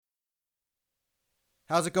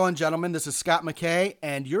How's it going, gentlemen? This is Scott McKay,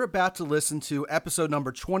 and you're about to listen to episode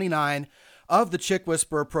number 29 of the Chick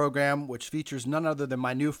Whisperer program, which features none other than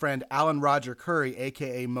my new friend, Alan Roger Curry,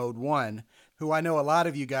 a.k.a. Mode 1, who I know a lot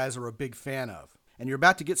of you guys are a big fan of. And you're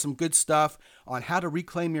about to get some good stuff on how to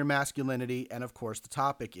reclaim your masculinity. And of course, the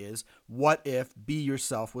topic is, what if be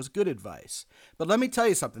yourself was good advice? But let me tell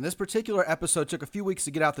you something. This particular episode took a few weeks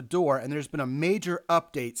to get out the door, and there's been a major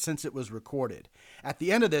update since it was recorded. At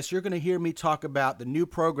the end of this, you're going to hear me talk about the new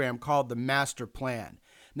program called the Master Plan.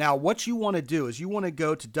 Now, what you want to do is you want to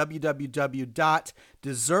go to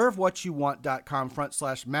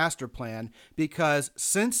www.deservewhatyouwant.com/masterplan, because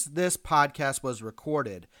since this podcast was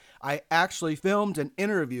recorded, I actually filmed an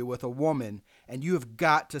interview with a woman, and you have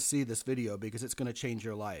got to see this video because it's going to change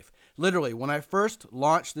your life. Literally, when I first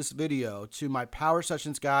launched this video to my Power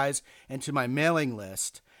Sessions guys and to my mailing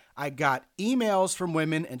list, I got emails from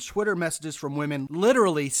women and Twitter messages from women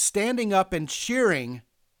literally standing up and cheering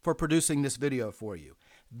for producing this video for you.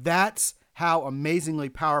 That's how amazingly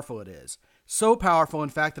powerful it is. So powerful, in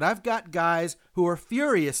fact, that I've got guys who are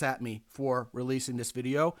furious at me for releasing this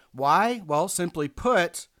video. Why? Well, simply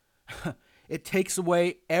put, it takes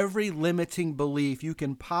away every limiting belief you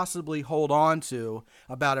can possibly hold on to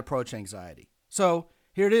about approach anxiety. So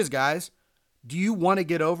here it is, guys. Do you want to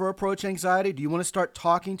get over approach anxiety? Do you want to start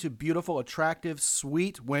talking to beautiful, attractive,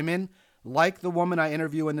 sweet women like the woman I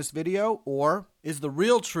interview in this video? Or is the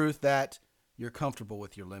real truth that you're comfortable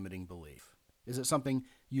with your limiting belief? Is it something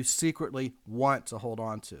you secretly want to hold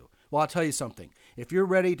on to? Well, I'll tell you something. If you're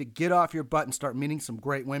ready to get off your butt and start meeting some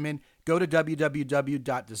great women, go to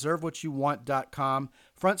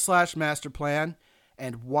www.deservewhatyouwant.com/masterplan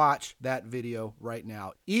and watch that video right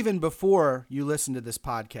now. Even before you listen to this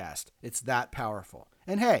podcast, it's that powerful.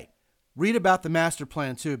 And hey, read about the master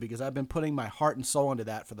plan too, because I've been putting my heart and soul into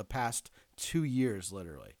that for the past 2 years,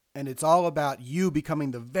 literally. And it's all about you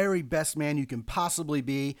becoming the very best man you can possibly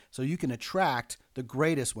be so you can attract the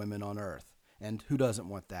greatest women on earth. And who doesn't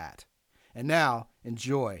want that? And now,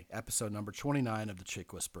 enjoy episode number 29 of the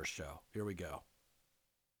Chick Whisperer Show. Here we go.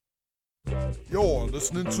 You're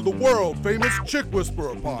listening to the world-famous Chick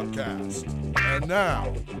Whisperer podcast. And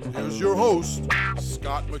now, here's your host,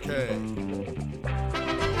 Scott McKay.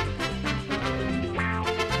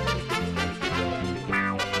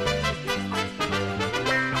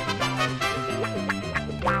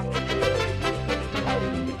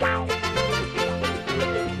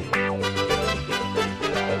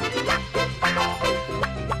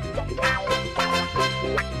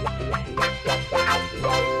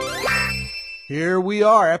 Here we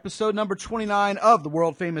are, episode number 29 of the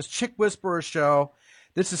world-famous Chick Whisperer Show.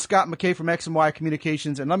 This is Scott McKay from X&Y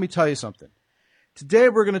Communications, and let me tell you something. Today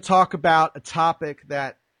we're going to talk about a topic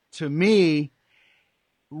that, to me,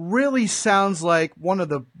 really sounds like one of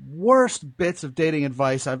the worst bits of dating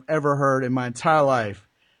advice I've ever heard in my entire life,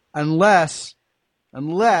 unless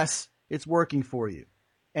it's working for you.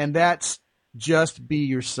 And that's just be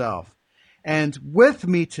yourself. And with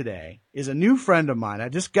me today is a new friend of mine. I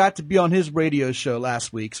just got to be on his radio show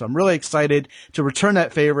last week, so I'm really excited to return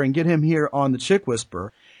that favor and get him here on the Chick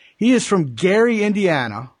Whisperer. He is from Gary,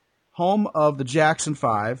 Indiana, home of the Jackson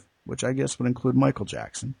 5, which I guess would include Michael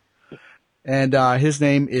Jackson. And his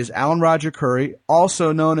name is Alan Roger Curry,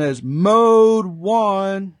 also known as Mode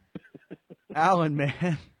 1. Alan,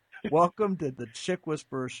 man, welcome to the Chick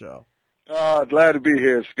Whisperer Show. Glad to be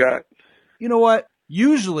here, Scott. You know what?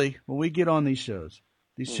 Usually, when we get on these shows,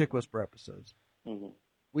 these Chick Whisperer episodes,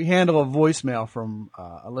 we handle a voicemail from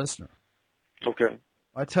a listener. Okay.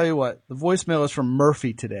 I tell you what, the voicemail is from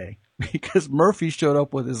Murphy today, because Murphy showed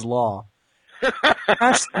up with his law.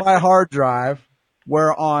 That's my hard drive,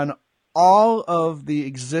 where on all of the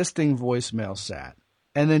existing voicemails sat.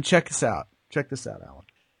 And then check this out. Check this out, Alan.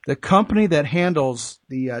 The company that handles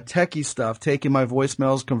the techie stuff, taking my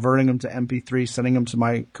voicemails, converting them to MP3, sending them to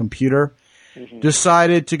my computer,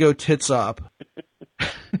 decided to go tits up,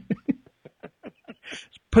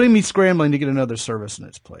 putting me scrambling to get another service in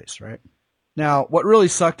its place, right? Now, what really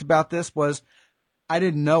sucked about this was I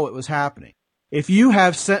didn't know it was happening. If you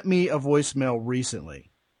have sent me a voicemail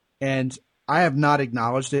recently and I have not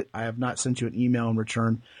acknowledged it, I have not sent you an email in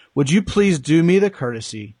return, would you please do me the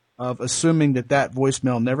courtesy of assuming that that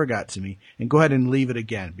voicemail never got to me and go ahead and leave it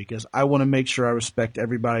again, because I want to make sure I respect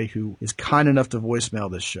everybody who is kind enough to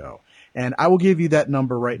voicemail this show. And I will give you that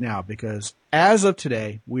number right now, because as of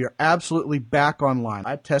today, we are absolutely back online.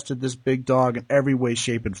 I tested this big dog in every way,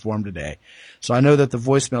 shape, and form today. So I know that the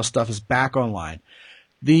voicemail stuff is back online.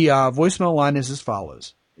 The voicemail line is as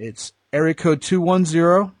follows. It's area code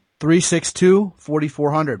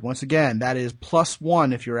 210-362-4400. Once again, that is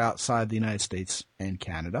 +1 if you're outside the United States and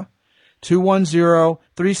Canada.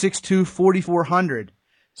 210-362-4400.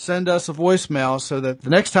 Send us a voicemail so that the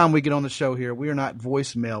next time we get on the show here, we are not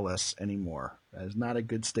voicemail-less anymore. That is not a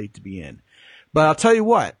good state to be in. But I'll tell you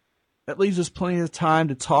what, that leaves us plenty of time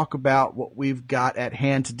to talk about what we've got at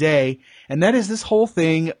hand today, and that is this whole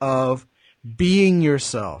thing of being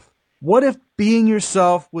yourself. What if being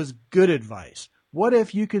yourself was good advice? What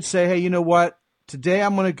if you could say, hey, you know what? Today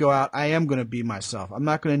I'm going to go out. I am going to be myself. I'm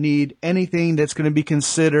not going to need anything that's going to be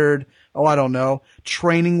considered, I don't know,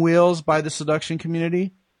 training wheels by the seduction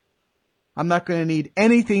community. I'm not going to need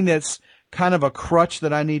anything that's kind of a crutch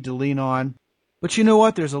that I need to lean on. But you know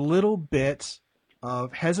what? There's a little bit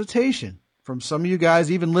of hesitation from some of you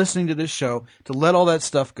guys, even listening to this show, to let all that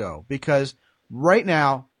stuff go. Because right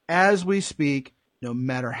now, as we speak, no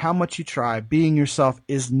matter how much you try, being yourself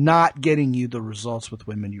is not getting you the results with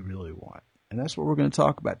women you really want. And that's what we're going to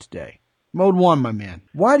talk about today. Mode 1, my man.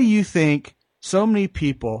 Why do you think so many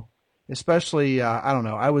people, especially,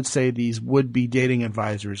 I would say these would-be dating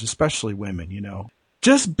advisors, especially women,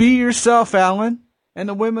 just be yourself, Alan, and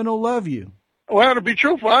the women will love you? Well, to be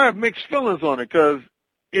truthful, I have mixed feelings on it because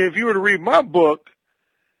if you were to read my book,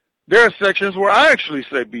 there are sections where I actually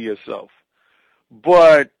say be yourself.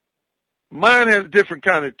 But mine has different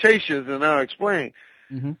connotations, and I'll explain.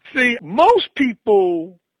 Mm-hmm. See, most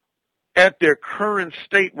people at their current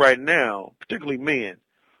state right now, particularly men,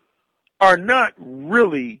 are not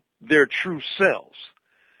really their true selves.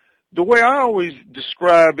 The way I always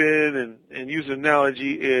describe it and use an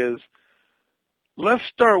analogy is, let's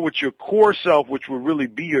start with your core self, which will really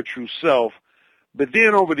be your true self. But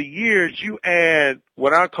then over the years, you add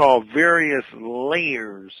what I call various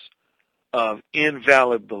layers of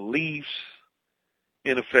invalid beliefs,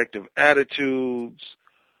 ineffective attitudes,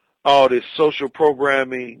 all this social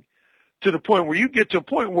programming, to the point where you get to a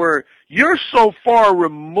point where you're so far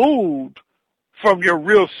removed from your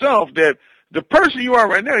real self that the person you are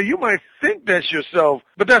right now, you might think that's yourself,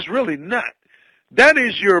 but that's really not. That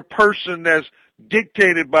is your person that's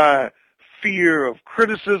dictated by fear of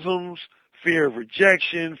criticisms, fear of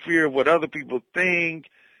rejection, fear of what other people think,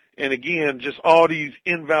 and again, just all these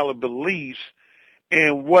invalid beliefs.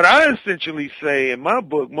 And what I essentially say in my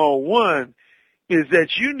book, Mode 1, is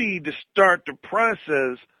that you need to start the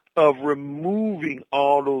process of removing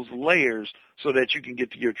all those layers so that you can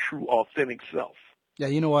get to your true, authentic self. Yeah,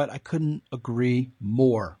 you know what? I couldn't agree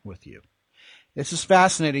more with you. This is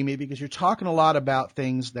fascinating me because you're talking a lot about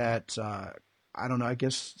things that, I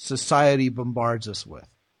guess society bombards us with.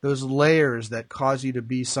 Those layers that cause you to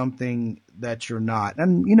be something that you're not.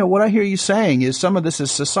 And, what I hear you saying is some of this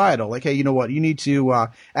is societal. Like, hey, you know what? You need to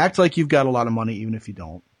act like you've got a lot of money even if you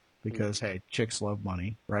don't. Because, hey, chicks love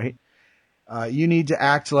money, right? You need to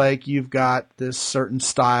act like you've got this certain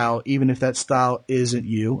style, even if that style isn't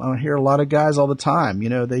you. I hear a lot of guys all the time.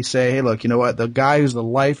 They say, hey, look, you know what? The guy who's the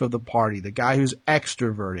life of the party, the guy who's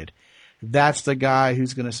extroverted, that's the guy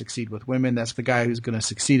who's going to succeed with women. That's the guy who's going to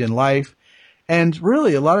succeed in life. And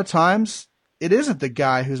really, a lot of times, it isn't the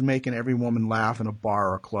guy who's making every woman laugh in a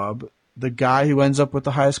bar or a club, the guy who ends up with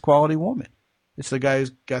the highest quality woman. It's the guy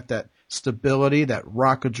who's got that stability, that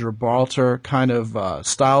Rock of Gibraltar kind of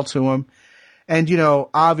style to him. And,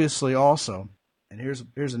 obviously also, and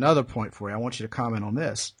here's another point for you. I want you to comment on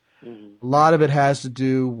this. Mm-hmm. A lot of it has to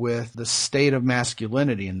do with the state of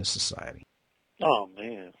masculinity in the society. Oh,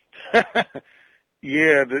 man.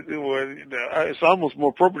 Yeah, it's almost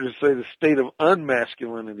more appropriate to say the state of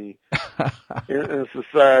unmasculinity in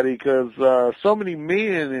society because so many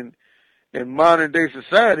men in modern-day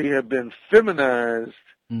society have been feminized.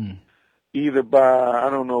 Either by,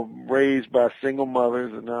 raised by single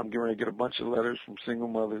mothers, and now I'm getting ready to get a bunch of letters from single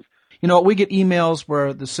mothers. We get emails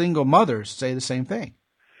where the single mothers say the same thing.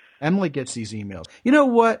 Emily gets these emails. You know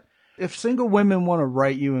what? If single women want to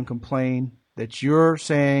write you and complain that you're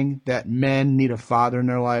saying that men need a father in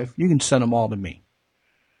their life, you can send them all to me.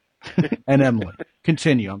 And Emily.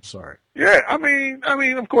 Continue, I'm sorry. Yeah, I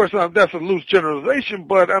mean, of course, that's a loose generalization,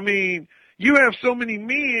 but, you have so many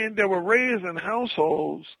men that were raised in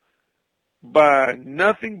households by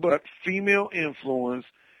nothing but female influence.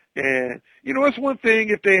 And, it's one thing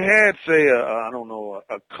if they had, say,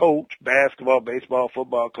 a coach, basketball, baseball,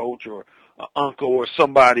 football coach, or an uncle or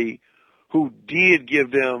somebody who did give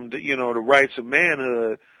them the rights of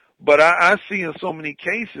manhood. But I see in so many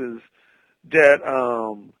cases that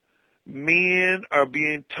men are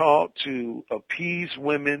being taught to appease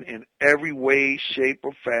women in every way, shape,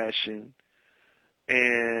 or fashion.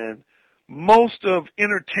 And most of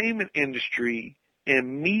entertainment industry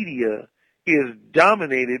and media is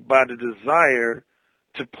dominated by the desire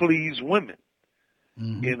to please women.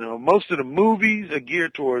 Mm-hmm. Most of the movies are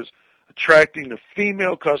geared towards attracting the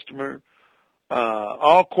female customer,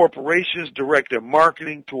 All corporations direct their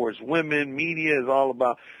marketing towards women. Media is all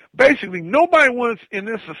about, basically nobody wants in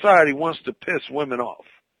this society wants to piss women off.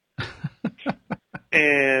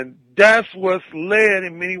 And that's what's led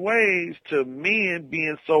in many ways to men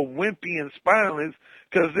being so wimpy and spineless,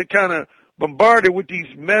 because they're kind of bombarded with these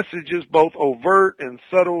messages, both overt and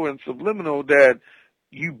subtle and subliminal, that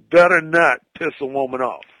you better not piss a woman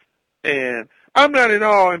off. And I'm not at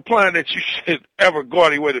all implying that you should ever go out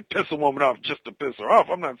of your way to piss a woman off just to piss her off.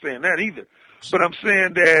 I'm not saying that either. But I'm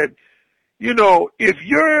saying that, you know, if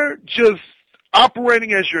you're just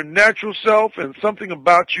operating as your natural self and something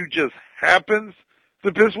about you just happens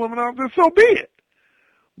to piss women off, then so be it.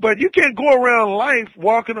 But you can't go around life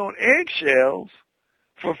walking on eggshells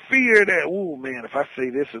for fear that, oh man, if I say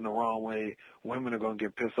this in the wrong way, women are going to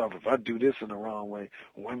get pissed off. If I do this in the wrong way,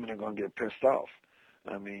 women are going to get pissed off.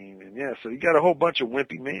 I mean, and yeah, so you got a whole bunch of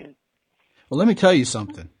wimpy men. Well, let me tell you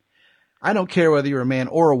something. I don't care whether you're a man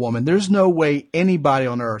or a woman. There's no way anybody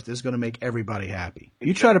on earth is going to make everybody happy.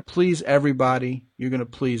 You try to please everybody, you're going to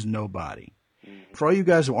please nobody. For all you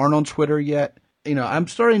guys who aren't on Twitter yet, you know, I'm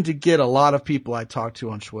starting to get a lot of people I talk to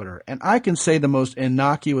on Twitter, and I can say the most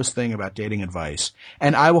innocuous thing about dating advice,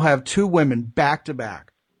 and I will have two women back to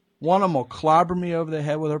back. One of them will clobber me over the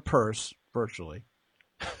head with her purse, virtually,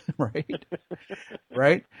 right?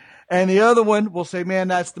 Right? And the other one will say, man,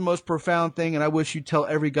 that's the most profound thing, and I wish you'd tell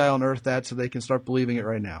every guy on earth that so they can start believing it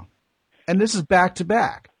right now. And this is back to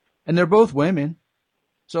back, and they're both women.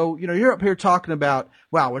 So, you know, you're up here talking about,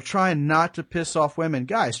 wow, we're trying not to piss off women.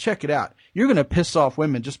 Guys, check it out. You're going to piss off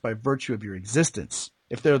women just by virtue of your existence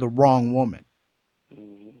if they're the wrong woman.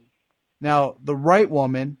 Mm-hmm. Now, the right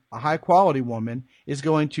woman, a high-quality woman, is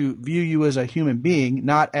going to view you as a human being,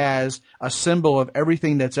 not as a symbol of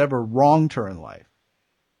everything that's ever wronged her in life.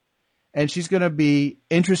 And she's going to be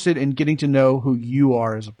interested in getting to know who you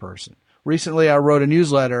are as a person. Recently, I wrote a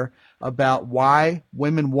newsletter about why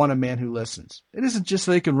women want a man who listens. It isn't just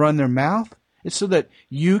so they can run their mouth. It's so that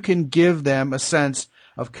you can give them a sense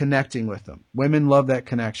of connecting with them. Women love that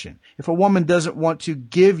connection. If a woman doesn't want to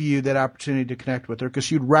give you that opportunity to connect with her because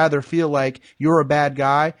she'd rather feel like you're a bad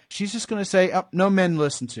guy, she's just going to say, oh, no men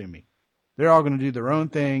listen to me. They're all going to do their own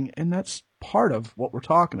thing, and that's part of what we're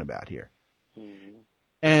talking about here. Mm-hmm.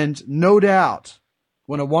 And no doubt,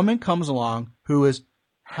 when a woman comes along who is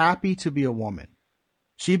happy to be a woman,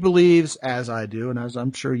 she believes, as I do, and as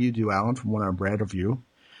I'm sure you do, Alan, from what I've read of you,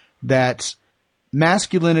 that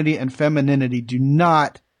masculinity and femininity do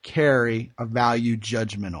not carry a value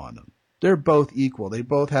judgment on them. They're both equal. They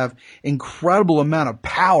both have incredible amount of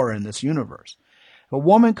power in this universe. If a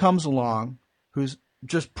woman comes along who's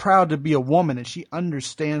just proud to be a woman and she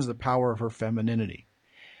understands the power of her femininity,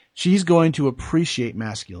 she's going to appreciate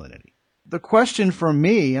masculinity. The question for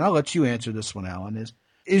me, and I'll let you answer this one, Alan,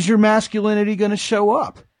 is your masculinity going to show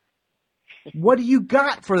up? What do you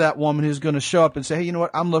got for that woman who's going to show up and say, hey, you know what?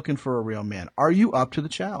 I'm looking for a real man. Are you up to the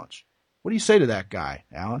challenge? What do you say to that guy,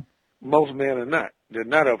 Alan? Most men are not. They're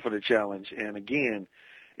not up for the challenge. And again,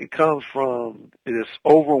 it comes from this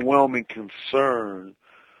overwhelming concern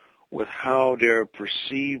with how they're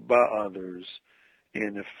perceived by others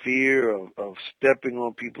and the fear of stepping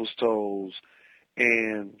on people's toes.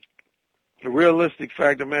 And the realistic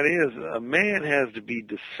fact of the matter is a man has to be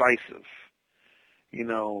decisive. You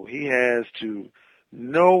know, he has to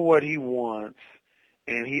know what he wants,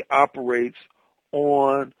 and he operates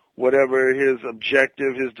on whatever his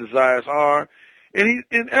objective, his desires are. And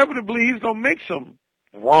he inevitably he's going to make some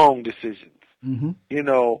wrong decisions, you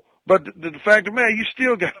know. But the fact of the matter, you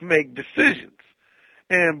still got to make decisions.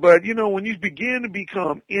 But, you know, when you begin to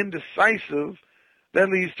become indecisive, that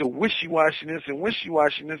leads to wishy-washiness, and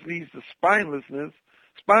wishy-washiness leads to spinelessness.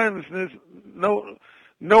 Spinelessness,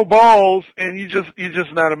 no balls, and you're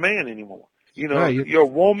just not a man anymore. You know, right, you're a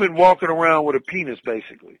woman walking around with a penis,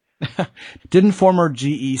 basically. Didn't former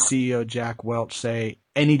GE CEO Jack Welch say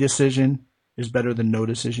any decision is better than no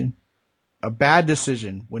decision? A bad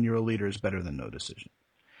decision when you're a leader is better than no decision.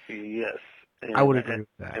 Yes. I would agree with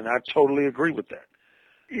that. And I totally agree with that.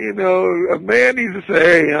 You know, a man needs to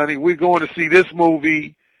say, hey, honey, we're going to see this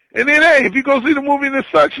movie. And then, hey, if you go see the movie and it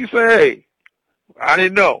sucks, you say, hey, I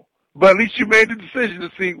didn't know. But at least you made the decision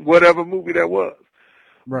to see whatever movie that was.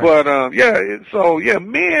 Right. But,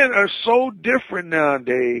 men are so different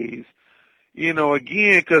nowadays, you know,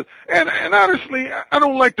 again, and honestly, I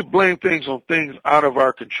don't like to blame things on things out of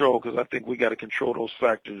our control, because I think we got to control those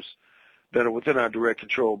factors that are within our direct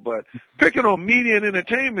control. But picking on media and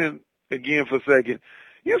entertainment, again, for a second,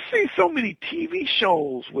 you see so many TV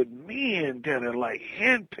shows with men that are like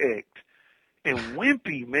handpicked and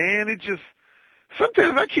wimpy, man. It just,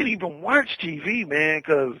 sometimes I can't even watch TV, man,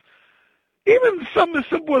 because Even something as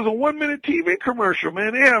simple as a 1-minute TV commercial,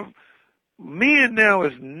 man. They have men now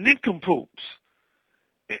as nincompoops.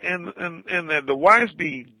 And that the wives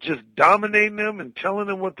be just dominating them and telling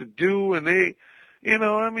them what to do, and they,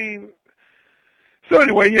 I mean. So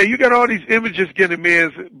anyway, yeah, you got all these images getting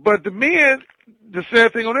men, but the men, the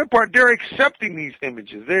sad thing on their part, they're accepting these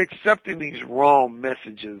images, they're accepting these wrong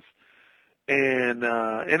messages, and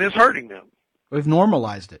it's hurting them. We've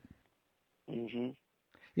normalized it. Mhm.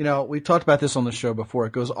 We talked about this on the show before.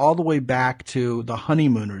 It goes all the way back to the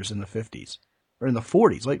honeymooners in the 50s, or in the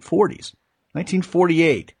 40s, late 40s.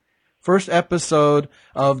 1948, first episode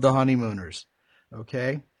of The Honeymooners,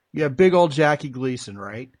 okay? You have big old Jackie Gleason,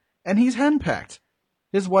 right? And he's henpecked.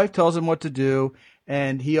 His wife tells him what to do,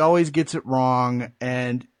 and he always gets it wrong,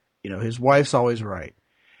 and, his wife's always right.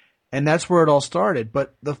 And that's where it all started.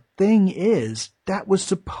 But the thing is, that was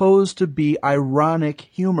supposed to be ironic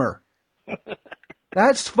humor.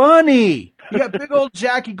 That's funny. You got big old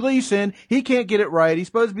Jackie Gleason. He can't get it right. He's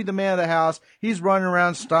supposed to be the man of the house. He's running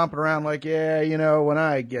around, stomping around like, yeah, when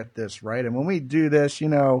I get this right, and when we do this, you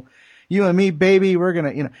and me, baby, we're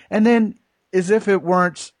going to, And then, as if it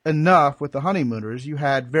weren't enough with the honeymooners, you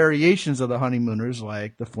had variations of the honeymooners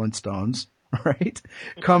like the Flintstones, right?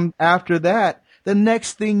 Come after that. The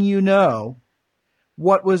next thing you know,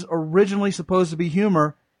 what was originally supposed to be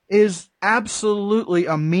humor is absolutely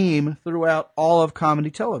a meme throughout all of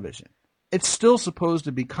comedy television. It's still supposed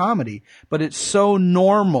to be comedy, but it's so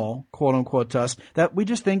normal, quote unquote, to us that we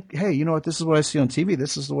just think, hey, you know what? This is what I see on TV.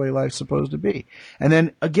 This is the way life's supposed to be. And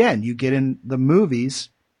then again, you get in the movies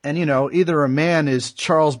and, either a man is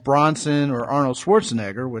Charles Bronson or Arnold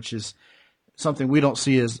Schwarzenegger, which is something we don't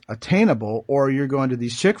see as attainable, or you're going to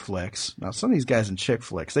these chick flicks. Now, some of these guys in chick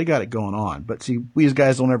flicks, they got it going on, but see, these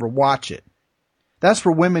guys don't ever watch it. That's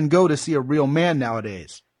where women go to see a real man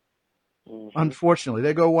nowadays. Mm-hmm. Unfortunately,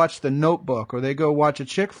 they go watch The Notebook, or they go watch a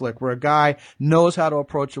chick flick where a guy knows how to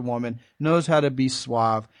approach a woman, knows how to be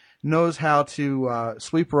suave, knows how to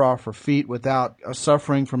sweep her off her feet without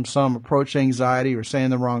suffering from some approach anxiety or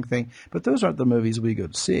saying the wrong thing. But those aren't the movies we go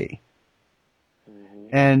to see. Mm-hmm.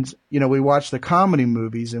 And, we watch the comedy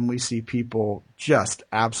movies and we see people just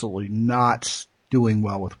absolutely not doing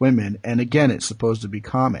well with women. And again, it's supposed to be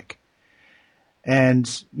comic.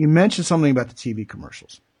 And you mentioned something about the TV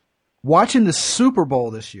commercials. Watching the Super Bowl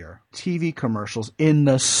this year, TV commercials in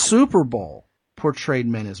the Super Bowl portrayed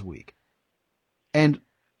men as weak. And,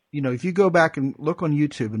 if you go back and look on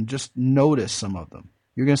YouTube and just notice some of them,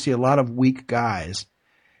 you're going to see a lot of weak guys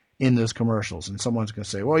in those commercials. And someone's going to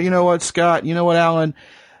say, well, you know what, Scott? You know what, Alan?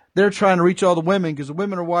 They're trying to reach all the women because the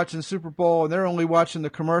women are watching the Super Bowl and they're only watching the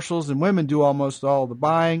commercials and women do almost all the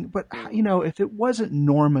buying. But, if it wasn't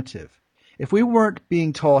normative, if we weren't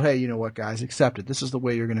being told, hey, you know what, guys, accept it. This is the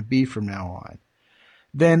way you're going to be from now on.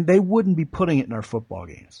 Then they wouldn't be putting it in our football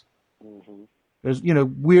games. Mm-hmm. There's,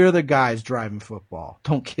 we're the guys driving football.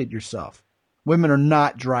 Don't kid yourself. Women are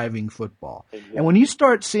not driving football. Exactly. And when you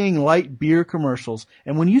start seeing light beer commercials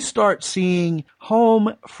and when you start seeing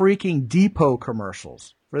Home freaking Depot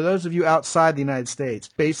commercials, for those of you outside the United States,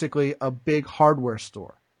 basically a big hardware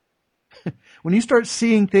store. When you start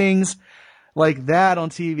seeing things like that on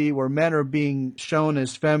TV where men are being shown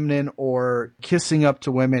as feminine or kissing up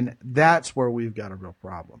to women, that's where we've got a real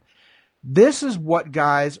problem. This is what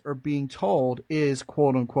guys are being told is,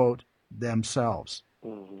 quote unquote, themselves.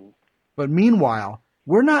 Mm-hmm. But meanwhile,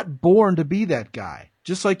 we're not born to be that guy.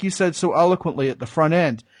 Just like you said so eloquently at the front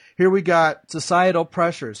end. Here we got societal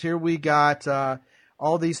pressures. Here we got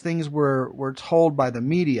all these things we're told by the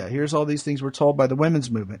media. Here's all these things we're told by the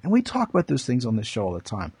women's movement. And we talk about those things on this show all the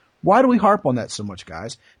time. Why do we harp on that so much,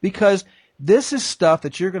 guys? Because this is stuff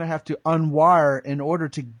that you're going to have to unwire in order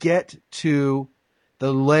to get to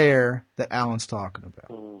the layer that Alan's talking about.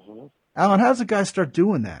 Mm-hmm. Alan, how does a guy start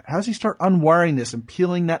doing that? How does he start unwiring this and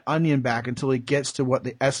peeling that onion back until he gets to what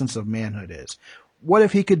the essence of manhood is? What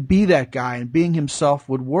if he could be that guy and being himself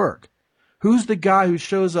would work? Who's the guy who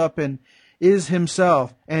shows up and is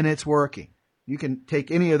himself and it's working? You can take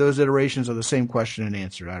any of those iterations of the same question and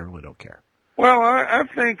answer it. I really don't care. Well, I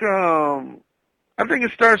think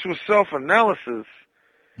it starts with self-analysis.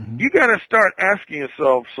 Mm-hmm. You got to start asking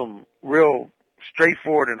yourself some real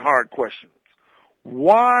straightforward and hard questions.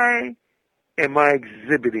 Why am I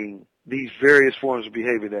exhibiting these various forms of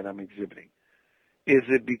behavior that I'm exhibiting? Is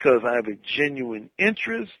it because I have a genuine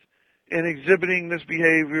interest in exhibiting this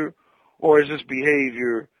behavior, or is this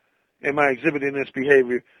behavior, am I exhibiting this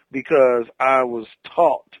behavior because I was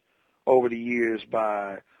taught over the years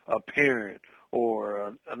by a parent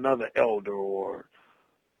or another elder or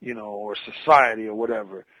society or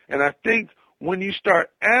whatever? And I think when you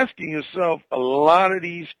start asking yourself a lot of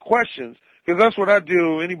these questions, Because that's what I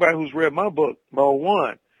do. Anybody who's read my book, Mode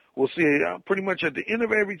 1, will see pretty much at the end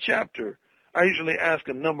of every chapter, I usually ask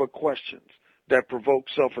a number of questions that provoke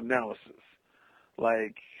self-analysis.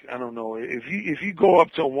 Like, I don't know, if you go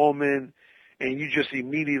up to a woman and you just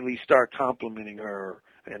immediately start complimenting her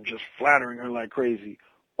and just flattering her like crazy,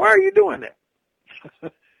 why are you doing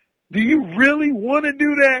that? Do you really want to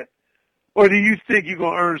do that? Or do you think you're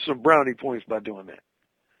going to earn some brownie points by doing that?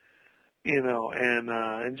 You know,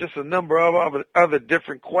 and just a number of other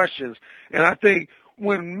different questions. And I think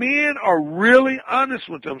when men are really honest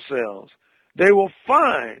with themselves, they will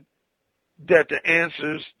find that the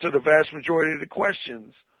answers to the vast majority of the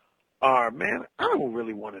questions are, man, I don't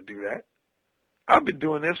really want to do that. I've been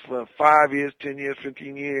doing this for 5 years, 10 years,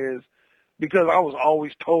 15 years, because I was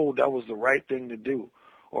always told that was the right thing to do,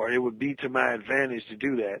 or it would be to my advantage to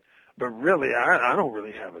do that. But really, I don't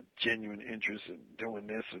really have a genuine interest in doing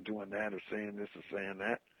this or doing that or saying this or saying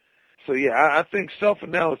that. So, yeah, I think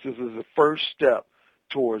self-analysis is the first step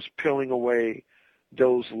towards peeling away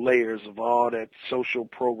those layers of all that social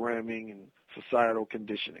programming and societal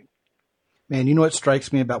conditioning. Man, you know what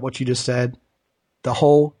strikes me about what you just said? The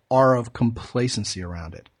whole aura of complacency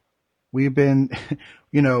around it. We've been,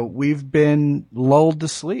 we've been lulled to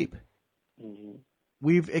sleep. Mm-hmm.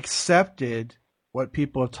 We've accepted what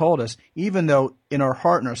people have told us, even though in our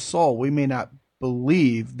heart and our soul, we may not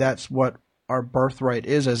believe that's what our birthright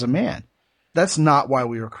is as a man. That's not why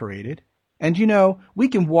we were created. And, we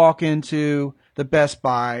can walk into the Best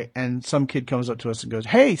Buy and some kid comes up to us and goes,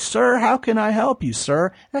 "Hey, sir, how can I help you,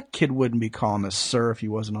 sir?" That kid wouldn't be calling us sir if he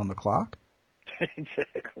wasn't on the clock.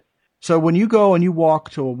 Exactly. So when you go and you walk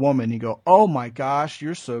to a woman, you go, "Oh my gosh,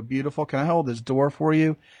 you're so beautiful. Can I hold this door for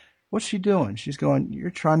you?" What's she doing? She's going, "You're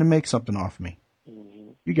trying to make something off me.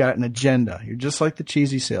 Mm-hmm. You got an agenda. You're just like the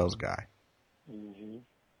cheesy sales guy." Mm-hmm.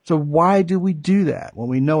 So why do we do that when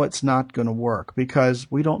we know it's not going to work? Because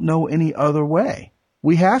we don't know any other way.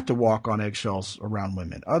 We have to walk on eggshells around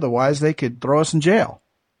women. Otherwise, they could throw us in jail.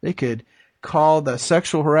 They could call the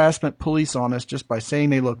sexual harassment police on us just by saying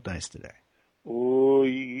they look nice today. Oh,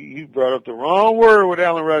 you brought up the wrong word with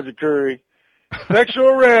Alan Roger Curry. Sexual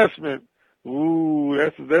harassment. Ooh,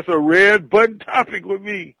 that's a red button topic with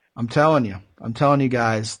me. I'm telling you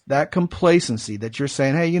guys, that complacency that you're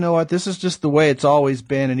saying, "Hey, you know what? This is just the way it's always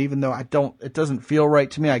been. And even though it doesn't feel right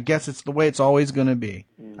to me, I guess it's the way it's always going to be."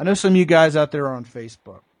 Mm-hmm. I know some of you guys out there are on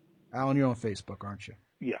Facebook. Alan, you're on Facebook, aren't you?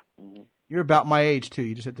 Yeah. Mm-hmm. You're about my age too.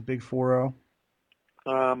 You just hit the big 40.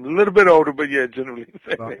 A little bit older, but yeah, generally the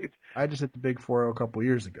same age. I just hit the big 40 a couple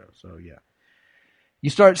years ago. So yeah, you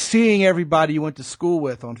start seeing everybody you went to school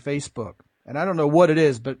with on Facebook. And I don't know what it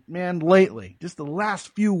is, but man, lately, just the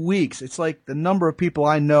last few weeks, it's like the number of people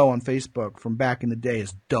I know on Facebook from back in the day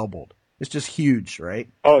has doubled. It's just huge, right?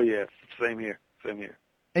 Oh, yeah. Same here.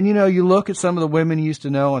 And, you look at some of the women you used to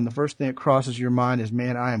know, and the first thing that crosses your mind is,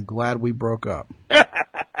 man, I am glad we broke up. You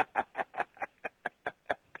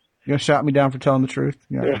going to shout me down for telling the truth?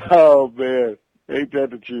 Oh, man. Ain't that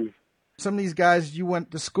the truth? Some of these guys you went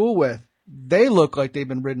to school with, they look like they've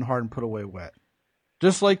been ridden hard and put away wet.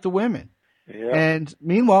 Just like the women. Yeah. And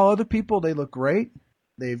meanwhile, other people, they look great.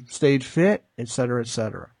 They've stayed fit, et cetera, et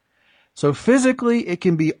cetera. So physically, it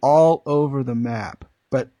can be all over the map.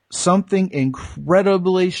 But something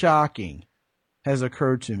incredibly shocking has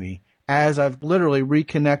occurred to me as I've literally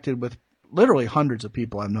reconnected with literally hundreds of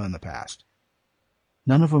people I've known in the past.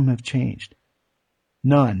 None of them have changed.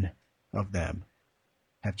 None of them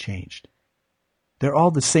have changed. They're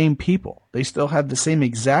all the same people. They still have the same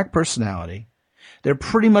exact personality. They're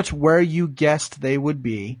pretty much where you guessed they would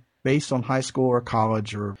be based on high school or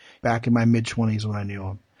college or back in my mid-20s when I knew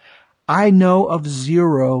them. I know of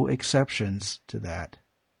zero exceptions to that,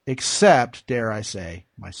 except, dare I say,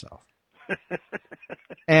 myself.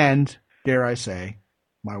 And, dare I say,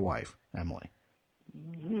 my wife, Emily.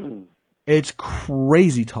 Mm-hmm. It's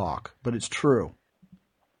crazy talk, but it's true.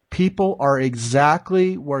 People are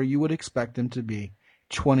exactly where you would expect them to be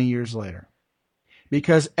 20 years later.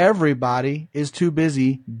 Because everybody is too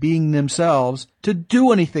busy being themselves to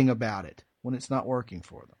do anything about it when it's not working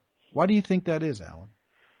for them. Why do you think that is, Alan?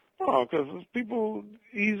 Oh, because people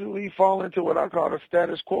easily fall into what I call the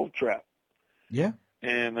status quo trap. Yeah.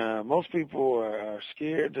 And most people are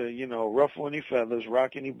scared to, ruffle any feathers,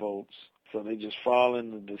 rock any boats. So they just fall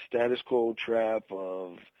into the status quo trap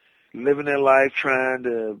of living their life trying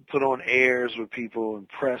to put on airs with people,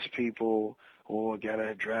 impress people. Oh, I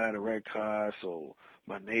gotta drive the right car so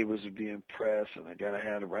my neighbors will be impressed, and I gotta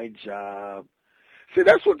have the right job. See,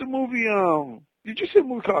 that's what the movie. Did you see a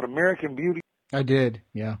movie called American Beauty? I did,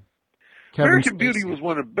 yeah. American Beauty was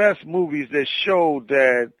one of the best movies that showed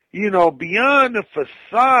that beyond the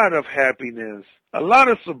facade of happiness, a lot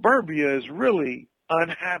of suburbia is really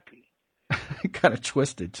unhappy. Kind of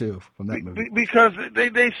twisted, too, from that movie. Because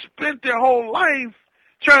they spent their whole life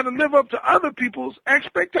trying to live up to other people's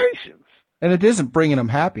expectations. And it isn't bringing them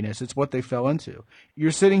happiness. It's what they fell into. You're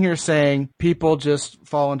sitting here saying people just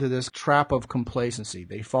fall into this trap of complacency.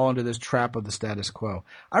 They fall into this trap of the status quo.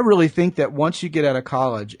 I really think that once you get out of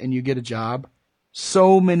college and you get a job,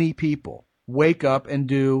 so many people wake up and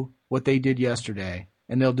do what they did yesterday,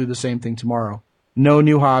 and they'll do the same thing tomorrow. No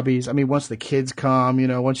new hobbies. I mean, once the kids come,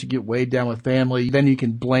 once you get weighed down with family, then you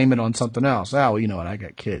can blame it on something else. Oh, well, you know what? I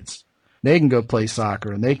got kids. They can go play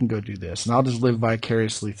soccer, and they can go do this, and I'll just live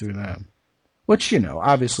vicariously through them. Which,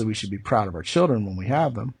 obviously we should be proud of our children when we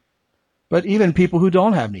have them. But even people who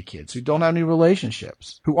don't have any kids, who don't have any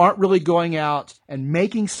relationships, who aren't really going out and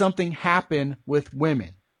making something happen with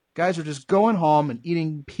women. Guys are just going home and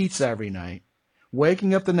eating pizza every night,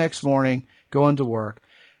 waking up the next morning, going to work.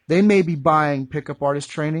 They may be buying pickup artist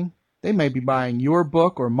training. They may be buying your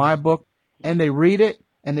book or my book, and they read it.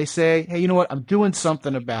 And they say, hey, you know what? I'm doing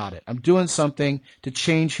something about it. I'm doing something to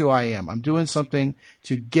change who I am. I'm doing something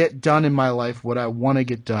to get done in my life what I want to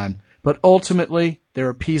get done. But ultimately, they're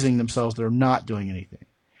appeasing themselves. They're not doing anything.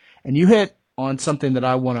 And you hit on something that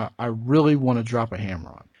I really want to drop a hammer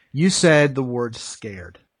on. You said the word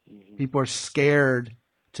scared. Mm-hmm. People are scared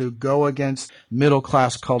to go against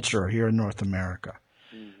middle-class culture here in North America.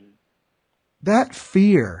 Mm-hmm. That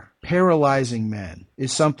fear paralyzing men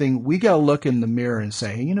is something we got to look in the mirror and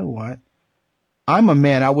say, hey, you know what? I'm a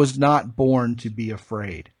man. I was not born to be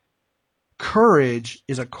afraid. Courage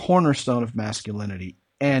is a cornerstone of masculinity.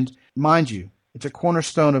 And mind you, it's a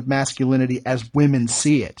cornerstone of masculinity as women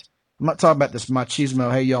see it. I'm not talking about this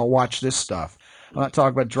machismo, hey, y'all watch this stuff. I'm not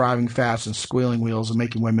talking about driving fast and squealing wheels and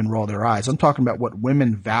making women roll their eyes. I'm talking about what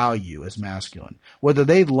women value as masculine, whether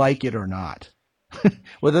they like it or not,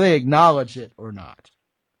 whether they acknowledge it or not.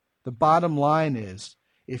 The bottom line is,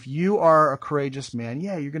 if you are a courageous man,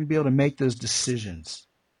 yeah, you're going to be able to make those decisions.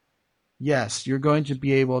 Yes, you're going to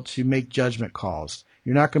be able to make judgment calls.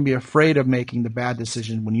 You're not going to be afraid of making the bad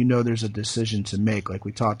decision when you know there's a decision to make, like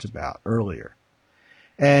we talked about earlier.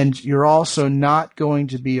 And you're also not going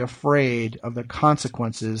to be afraid of the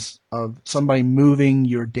consequences of somebody moving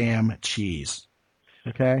your damn cheese.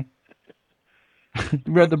 Okay? You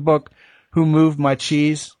read the book, Who Moved My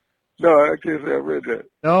Cheese? No, I can't say I read that.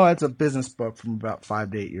 No, it's a business book from about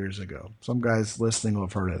 5 to 8 years ago. Some guys listening will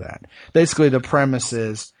have heard of that. Basically, the premise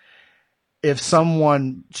is if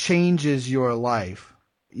someone changes your life,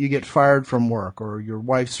 you get fired from work or your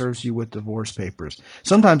wife serves you with divorce papers.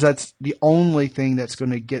 Sometimes that's the only thing that's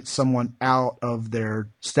going to get someone out of their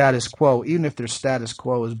status quo, even if their status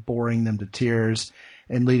quo is boring them to tears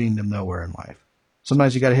and leading them nowhere in life.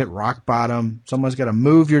 Sometimes you got to hit rock bottom. Someone's got to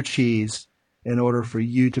move your cheese in order for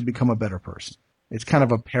you to become a better person. It's kind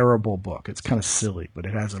of a parable book. It's kind of silly, but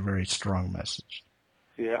it has a very strong message.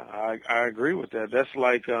 Yeah, I agree with that. That's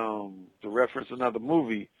like to reference another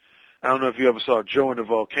movie. I don't know if you ever saw Joe and the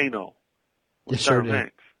Volcano with Tom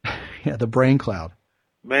Hanks. Yeah, The Brain Cloud.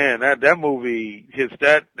 Man, that movie hits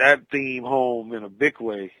that theme home in a big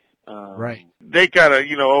way. Right. They kind of,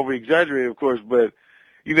 over exaggerate, of course, but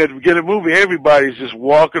at the beginning of the movie, everybody's just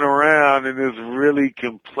walking around in this really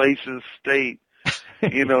complacent state,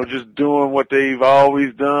 just doing what they've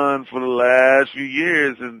always done for the last few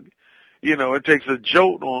years. And, it takes a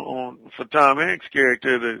jolt for Tom Hanks'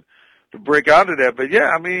 character to break out of that. But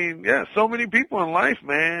yeah, so many people in life,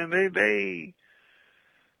 man, they,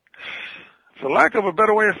 for lack of a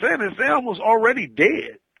better way of saying it, they're almost already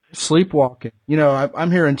dead. Sleepwalking.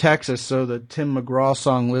 I'm here in Texas, so the Tim McGraw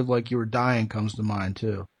song Live Like You Were Dying comes to mind,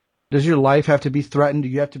 too. Does your life have to be threatened? Do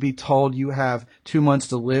you have to be told you have 2 months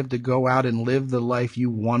to live to go out and live the life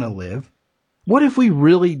you want to live? What if we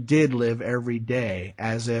really did live every day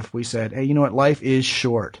as if we said, hey, you know what? Life is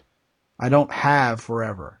short. I don't have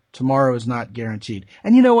forever. Tomorrow is not guaranteed.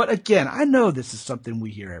 And you know what? Again, I know this is something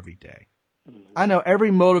we hear every day. I know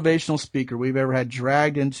every motivational speaker we've ever had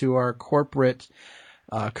dragged into our corporate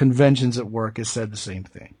conventions at work has said the same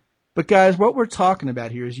thing. But guys, what we're talking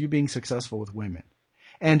about here is you being successful with women.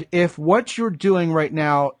 And if what you're doing right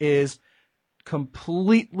now is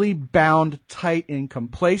completely bound tight in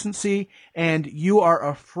complacency and you are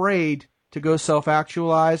afraid to go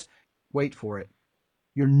self-actualize, wait for it.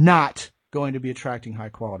 You're not going to be attracting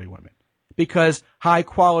high-quality women because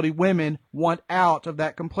high-quality women want out of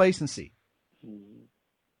that complacency.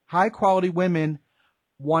 High-quality women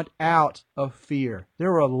want out of fear.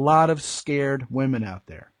 There are a lot of scared women out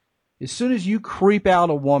there. As soon as you creep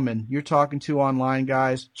out a woman you're talking to online,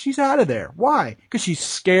 guys, she's out of there. Why? Because she's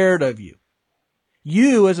scared of you.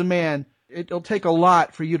 You as a man, it'll take a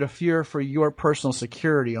lot for you to fear for your personal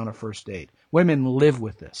security on a first date. Women live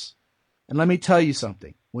with this. And let me tell you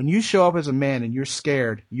something. When you show up as a man and you're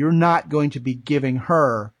scared, you're not going to be giving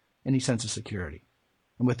her any sense of security.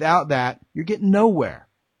 And without that, you're getting nowhere.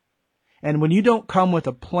 And when you don't come with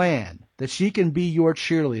a plan that she can be your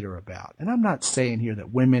cheerleader about, and I'm not saying here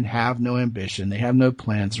that women have no ambition, they have no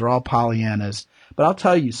plans, they're all Pollyannas, but I'll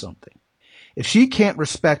tell you something. If she can't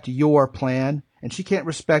respect your plan and she can't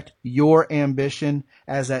respect your ambition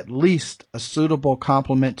as at least a suitable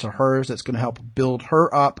complement to hers that's going to help build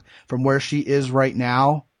her up from where she is right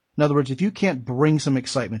now, in other words, if you can't bring some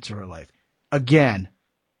excitement to her life, again,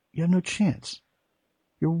 you have no chance.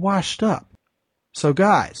 You're washed up. So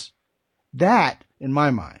guys, that, in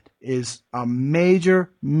my mind, is a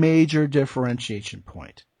major, major differentiation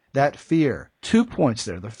point. That fear. 2 points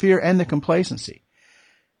there, the fear and the complacency.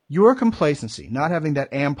 Your complacency, not having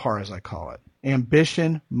that AMPAR as I call it,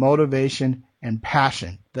 ambition, motivation, and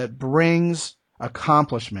passion that brings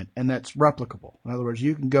accomplishment and that's replicable. In other words,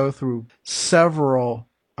 you can go through several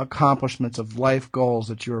accomplishments of life goals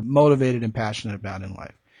that you're motivated and passionate about in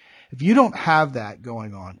life. If you don't have that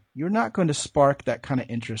going on, you're not going to spark that kind of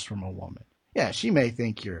interest from a woman. Yeah, she may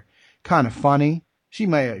think you're kind of funny. She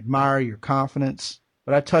may admire your confidence.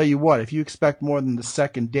 But I tell you what, if you expect more than the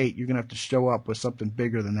second date, you're going to have to show up with something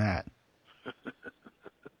bigger than that.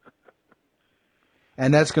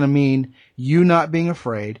 And that's going to mean you not being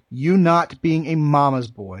afraid, you not being a mama's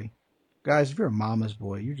boy. Guys, if you're a mama's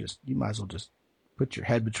boy, you might as well just put your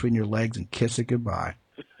head between your legs and kiss it goodbye.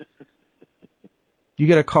 You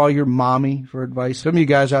got to call your mommy for advice. Some of you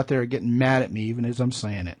guys out there are getting mad at me even as I'm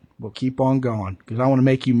saying it. We'll keep on going because I want to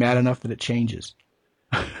make you mad enough that it changes.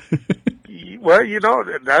 Well,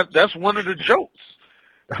 that's one of the jokes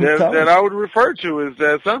that I would refer to is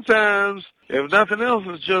that sometimes, if nothing else,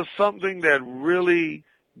 it's just something that really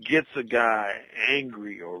gets a guy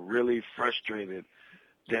angry or really frustrated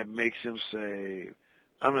that makes him say,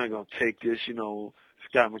 I'm not going to take this,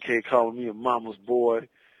 Scott McKay calling me a mama's boy.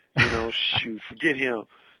 Shoot, forget him.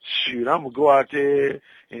 Shoot, I'm going to go out there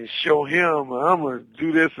and show him. I'm going to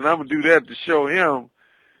do this and I'm going to do that to show him.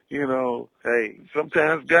 Hey,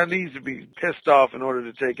 sometimes God needs to be pissed off in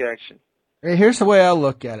order to take action. Hey, here's the way I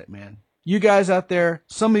look at it, man. You guys out there,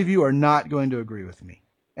 some of you are not going to agree with me.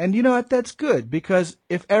 And you know what? That's good because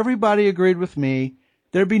if everybody agreed with me,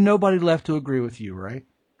 there'd be nobody left to agree with you, right?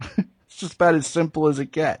 It's just about as simple as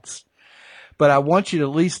it gets. But I want you to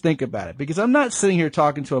at least think about it because I'm not sitting here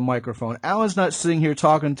talking to a microphone. Alan's not sitting here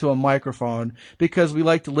talking to a microphone because we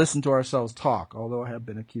like to listen to ourselves talk, although I have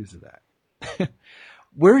been accused of that.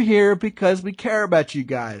 We're here because we care about you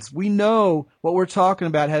guys. We know what we're talking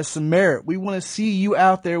about has some merit. We want to see you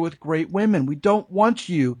out there with great women. We don't want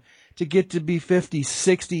you to get to be 50,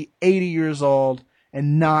 60, 80 years old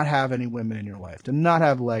and not have any women in your life, to not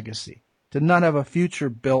have legacy, to not have a future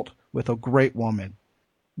built with a great woman.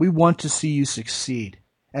 We want to see you succeed.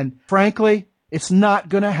 And frankly, it's not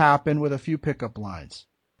going to happen with a few pickup lines.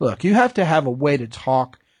 Look, you have to have a way to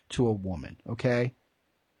talk to a woman, okay?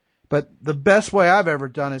 But the best way I've ever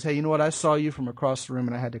done is, hey, you know what? I saw you from across the room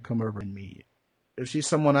and I had to come over and meet you. If she's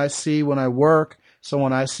someone I see when I work,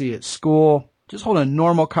 someone I see at school, just hold a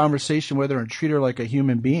normal conversation with her and treat her like a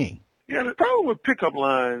human being. Yeah, the problem with pickup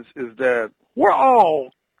lines is that we're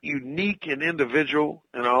all unique and individual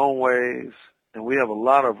in our own ways, and we have a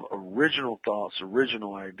lot of original thoughts,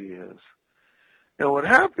 original ideas. And what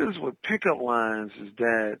happens with pickup lines is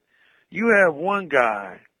that you have one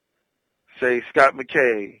guy, say Scott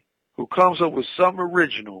McKay, who comes up with something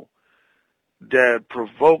original that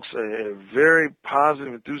provokes a very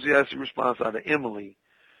positive, enthusiastic response out of Emily,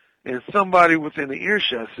 and somebody within the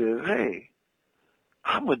earshot says, hey,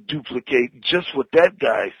 I'm going to duplicate just what that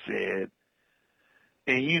guy said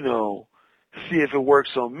and, see if it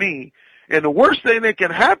works on me. And the worst thing that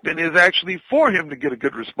can happen is actually for him to get a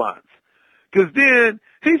good response. Because then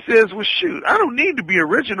he says, well, shoot, I don't need to be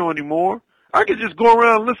original anymore. I can just go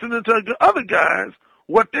around listening to the other guys,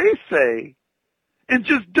 what they say, and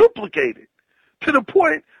just duplicate it. To the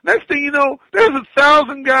point, next thing you know, there's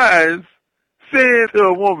 1,000 guys saying to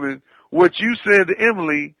a woman what you said to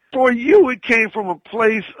Emily. For you, it came from a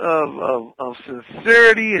place of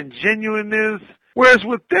sincerity and genuineness, whereas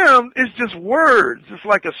with them, it's just words. It's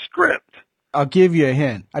like a script. I'll give you a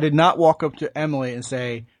hint. I did not walk up to Emily and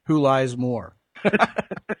say, who lies more?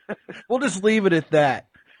 We'll just leave it at that.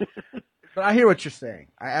 But I hear what you're saying.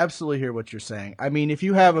 I absolutely hear what you're saying. I mean, if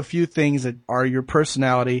you have a few things that are your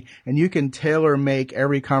personality and you can tailor make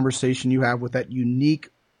every conversation you have with that unique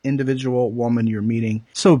individual woman you're meeting,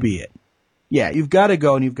 so be it. Yeah, you've got to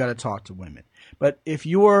go and you've got to talk to women. But if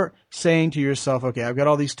you're saying to yourself, okay, I've got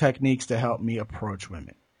all these techniques to help me approach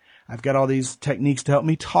women, I've got all these techniques to help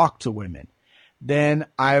me talk to women, then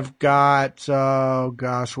I've got, oh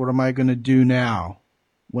gosh, what am I going to do now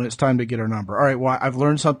when it's time to get her number? All right, well, I've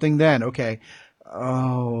learned something then. Okay.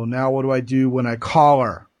 Oh, now what do I do when I call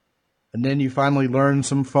her? And then you finally learn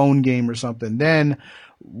some phone game or something. Then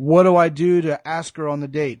what do I do to ask her on the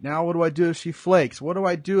date? Now what do I do if she flakes? What do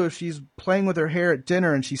I do if she's playing with her hair at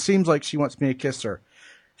dinner and she seems like she wants me to kiss her?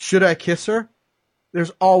 Should I kiss her?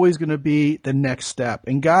 There's always going to be the next step.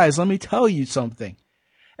 And guys, let me tell you something.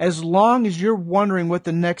 As long as you're wondering what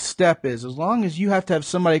the next step is, as long as you have to have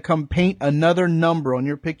somebody come paint another number on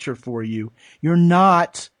your picture for you, you're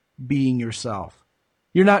not being yourself.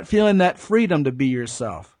 You're not feeling that freedom to be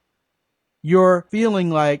yourself. You're feeling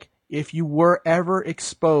like if you were ever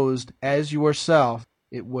exposed as yourself,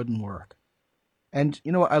 it wouldn't work. And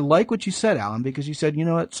you know what? I like what you said, Alan, because you said, you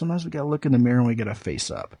know what? Sometimes we got to look in the mirror and we got to face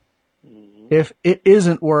up. If it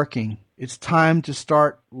isn't working, it's time to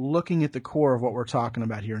start looking at the core of what we're talking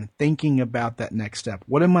about here and thinking about that next step.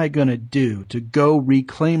 What am I going to do to go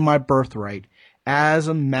reclaim my birthright as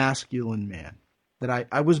a masculine man that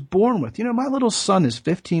I was born with? You know, my little son is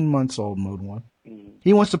 15 months old, Mode 1.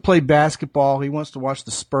 He wants to play basketball. He wants to watch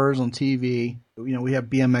the Spurs on TV. You know, we have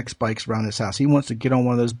BMX bikes around his house. He wants to get on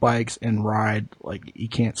one of those bikes and ride like he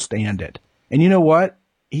can't stand it. And you know what?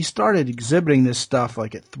 He started exhibiting this stuff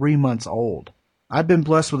like at 3 months old. I've been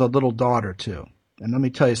blessed with a little daughter too. And let me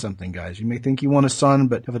tell you something, guys. You may think you want a son,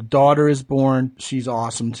 but if a daughter is born, she's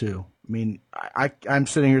awesome too. I mean, I'm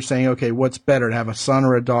sitting here saying, okay, what's better, to have a son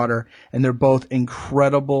or a daughter? And they're both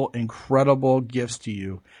incredible, incredible gifts to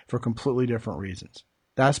you for completely different reasons.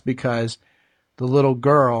 That's because the little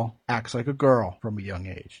girl acts like a girl from a young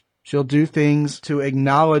age. She'll do things to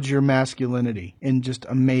acknowledge your masculinity in just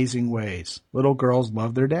amazing ways. Little girls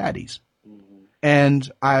love their daddies.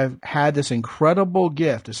 And I've had this incredible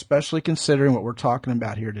gift, especially considering what we're talking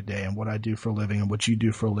about here today and what I do for a living and what you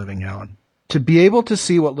do for a living, Alan, to be able to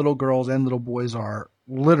see what little girls and little boys are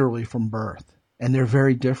literally from birth. And they're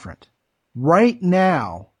very different. Right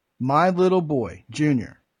now, my little boy,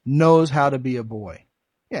 Junior, knows how to be a boy.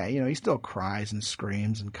 Yeah, you know, he still cries and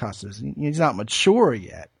screams and cusses. He's not mature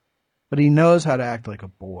yet, but he knows how to act like a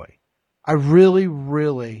boy. I really,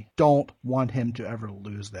 really don't want him to ever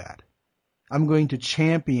lose that. I'm going to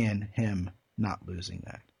champion him not losing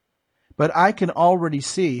that. But I can already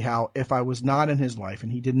see how if I was not in his life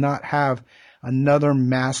and he did not have another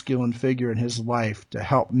masculine figure in his life to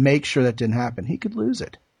help make sure that didn't happen, he could lose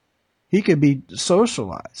it. He could be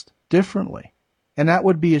socialized differently. And that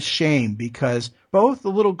would be a shame because both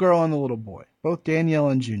the little girl and the little boy, both Danielle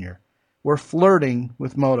and Junior, were flirting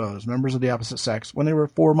with motos, members of the opposite sex, when they were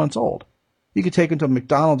 4 months old. You could take them to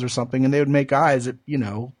McDonald's or something and they would make eyes at, you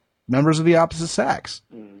know, members of the opposite sex.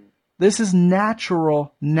 This is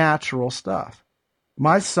natural stuff.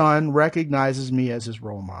 My son recognizes me as his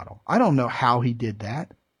role model. I don't know how he did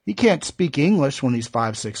that. He can't speak English when he's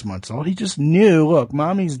 5, 6 months old. He just knew, look,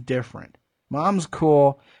 mommy's different. Mom's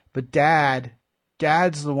cool, but dad's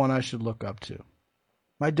the one I should look up to.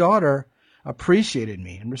 My daughter appreciated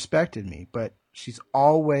me and respected me, but she's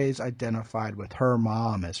always identified with her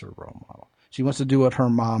mom as her role model. She wants to do what her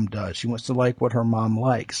mom does. She wants to like what her mom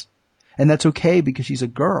likes. And that's okay because she's a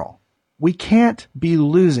girl. We can't be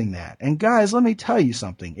losing that. And guys, let me tell you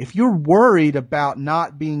something. If you're worried about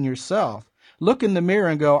not being yourself, look in the mirror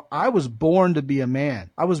and go, I was born to be a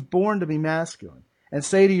man. I was born to be masculine. And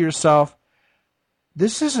say to yourself,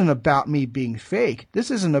 this isn't about me being fake.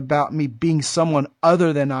 This isn't about me being someone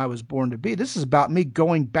other than I was born to be. This is about me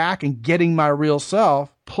going back and getting my real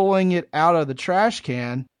self, pulling it out of the trash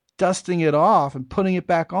can, dusting it off, and putting it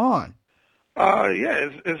back on.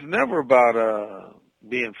 It's never about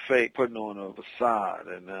being fake, putting on a facade.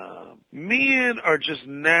 And men are just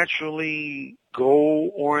naturally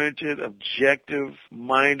goal-oriented,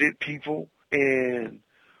 objective-minded people, and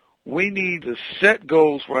we need to set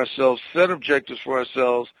goals for ourselves, set objectives for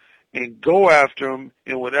ourselves, and go after them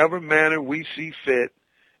in whatever manner we see fit.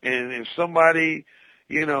 And if somebody,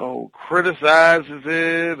 criticizes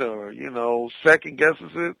it or, second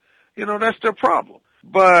guesses it, that's their problem.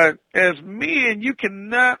 But as men, you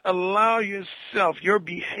cannot allow yourself, your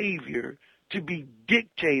behavior, to be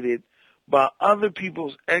dictated by other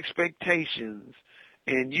people's expectations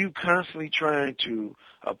and you constantly trying to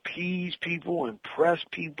appease people, impress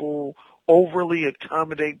people, overly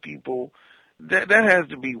accommodate people. That has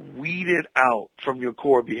to be weeded out from your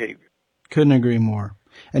core behavior. Couldn't agree more.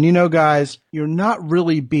 And guys, you're not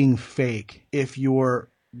really being fake if you're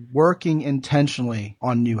working intentionally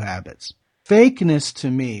on new habits. Fakeness to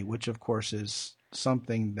me, which of course is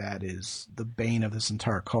something that is the bane of this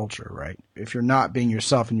entire culture, right? If you're not being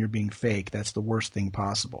yourself and you're being fake, that's the worst thing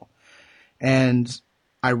possible. And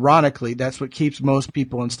ironically, that's what keeps most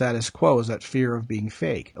people in status quo, is that fear of being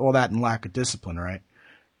fake. Well, that and lack of discipline, right?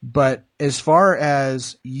 But as far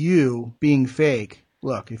as you being fake,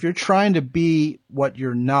 look, if you're trying to be what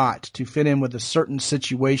you're not to fit in with a certain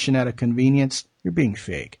situation at a convenience, you're being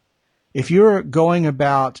fake. If you're going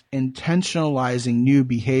about intentionalizing new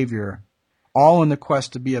behavior, all in the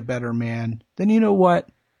quest to be a better man, then you know what?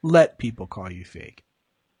 Let people call you fake.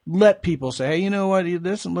 Let people say, hey, you know what? It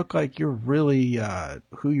doesn't look like you're really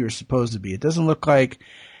who you're supposed to be. It doesn't look like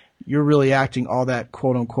you're really acting all that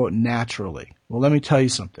quote-unquote naturally. Well, let me tell you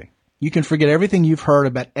something. You can forget everything you've heard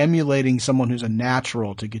about emulating someone who's a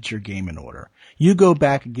natural to get your game in order. You go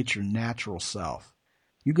back and get your natural self.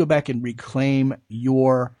 You go back and reclaim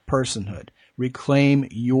your personhood. Reclaim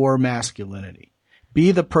your masculinity.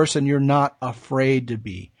 Be the person you're not afraid to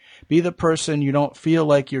be. Be the person you don't feel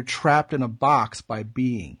like you're trapped in a box by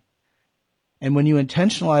being. And when you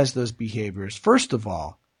intentionalize those behaviors, first of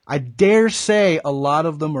all, I dare say a lot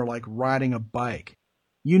of them are like riding a bike.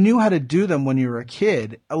 You knew how to do them when you were a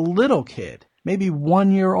kid, a little kid, maybe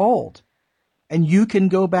 1 year old. And you can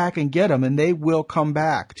go back and get them, and they will come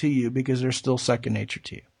back to you because they're still second nature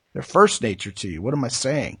to you. They're first nature to you. What am I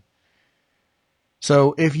saying?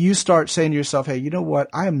 So if you start saying to yourself, hey, you know what?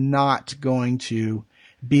 I am not going to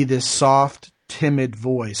be this soft, timid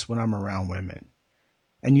voice when I'm around women.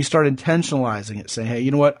 And you start intentionalizing it, saying, hey,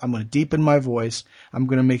 you know what? I'm going to deepen my voice. I'm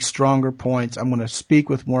going to make stronger points. I'm going to speak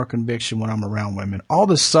with more conviction when I'm around women. All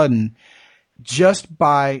of a sudden, just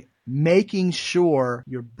by making sure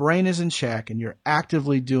your brain is in check and you're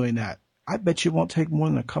actively doing that, I bet you it won't take more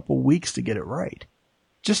than a couple weeks to get it right.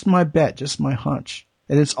 Just my bet, just my hunch.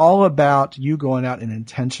 And it's all about you going out and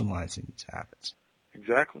intentionalizing these habits.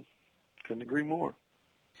 Exactly. Couldn't agree more.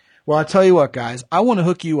 Well, I tell you what, guys, I want to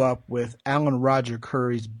hook you up with Alan Roger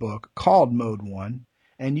Curry's book called Mode 1.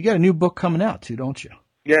 And you got a new book coming out, too, don't you?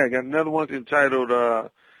 Yeah, I got another one entitled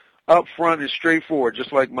Up Front is Straightforward,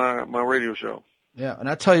 just like my radio show. Yeah, and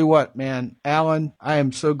I tell you what, man, Alan, I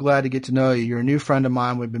am so glad to get to know you. You're a new friend of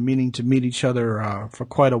mine. We've been meaning to meet each other for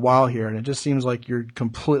quite a while here, and it just seems like you're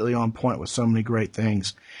completely on point with so many great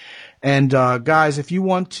things. And guys, if you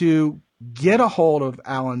want to get a hold of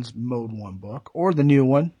Alan's Mode 1 book or the new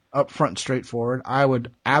one, Up Front and Straightforward, I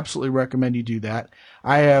would absolutely recommend you do that.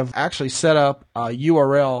 I have actually set up a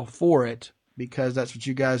URL for it because that's what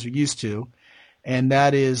you guys are used to. And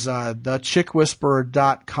that is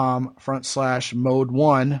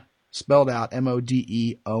thechickwhisperer.com/mode1, spelled out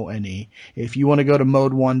MODEONE. If you want to go to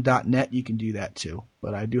mode1.net, you can do that too.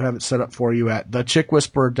 But I do have it set up for you at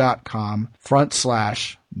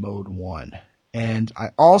thechickwhisperer.com/mode1. And I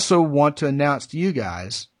also want to announce to you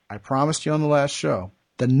guys, I promised you on the last show,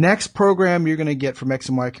 the next program you're going to get from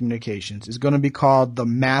X&Y Communications is going to be called The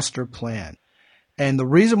Master Plan. And the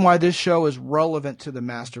reason why this show is relevant to the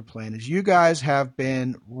master plan is you guys have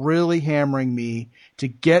been really hammering me to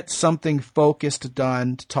get something focused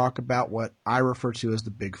done to talk about what I refer to as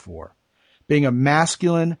the Big Four. Being a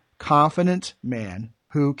masculine, confident man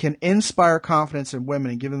who can inspire confidence in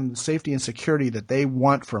women and give them the safety and security that they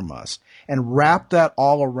want from us, and wrap that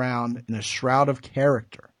all around in a shroud of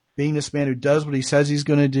character. Being this man who does what he says he's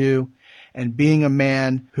going to do, and being a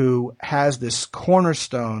man who has this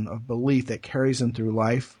cornerstone of belief that carries him through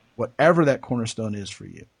life, whatever that cornerstone is for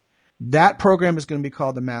you. That program is going to be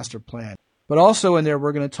called the Master Plan. But also in there,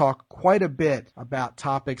 we're going to talk quite a bit about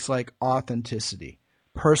topics like authenticity,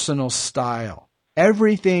 personal style,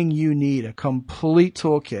 everything you need, a complete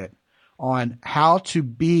toolkit on how to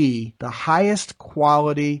be the highest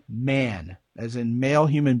quality man, as in male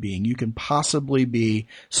human being, you can possibly be,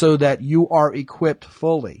 so that you are equipped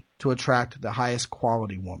fully to attract the highest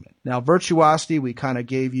quality woman. Now, Virtuosity, we kind of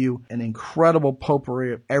gave you an incredible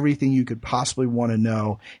potpourri of everything you could possibly want to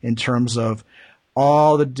know in terms of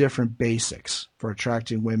all the different basics for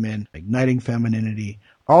attracting women, igniting femininity,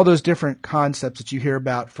 all those different concepts that you hear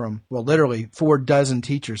about from, well, literally 4 dozen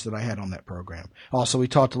teachers that I had on that program. Also, we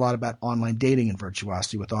talked a lot about online dating in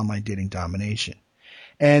Virtuosity with online dating domination.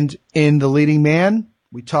 And in The Leading Man,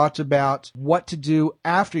 we talked about what to do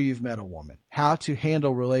after you've met a woman, how to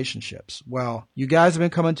handle relationships. Well, you guys have been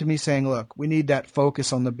coming to me saying, look, we need that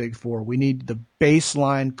focus on the Big Four. We need the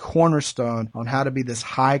baseline cornerstone on how to be this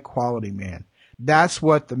high quality man. That's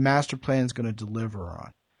what the master plan is going to deliver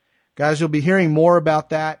on. Guys, you'll be hearing more about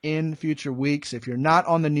that in future weeks. If you're not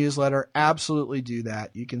on the newsletter, absolutely do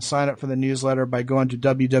that. You can sign up for the newsletter by going to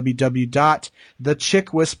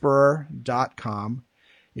www.thechickwhisperer.com.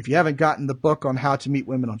 If you haven't gotten the book on how to meet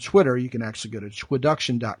women on Twitter, you can actually go to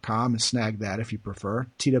twiduction.com and snag that if you prefer.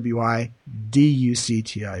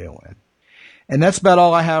 TWIDUCTION. And that's about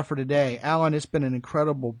all I have for today. Alan, it's been an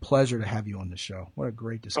incredible pleasure to have you on the show. What a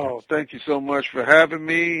great discussion. Oh, thank you so much for having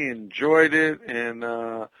me. Enjoyed it, and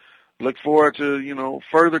look forward to,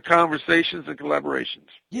 further conversations and collaborations.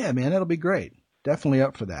 Yeah, man, that'll be great. Definitely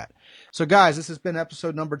up for that. So, guys, this has been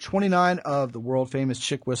episode number 29 of the world-famous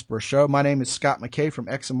Chick Whisperer Show. My name is Scott McKay from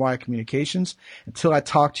X&Y Communications. Until I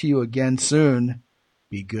talk to you again soon,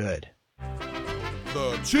 be good.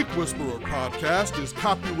 The Chick Whisperer podcast is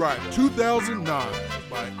copyright 2009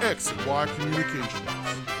 by X&Y Communications.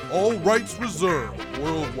 All rights reserved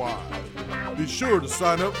worldwide. Be sure to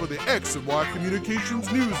sign up for the X&Y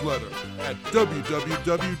Communications newsletter at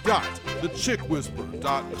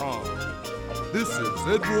www.thechickwhisperer.com. This is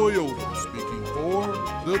Ed Roy Odom speaking for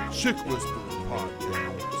the Chick Whisperer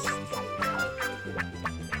podcast.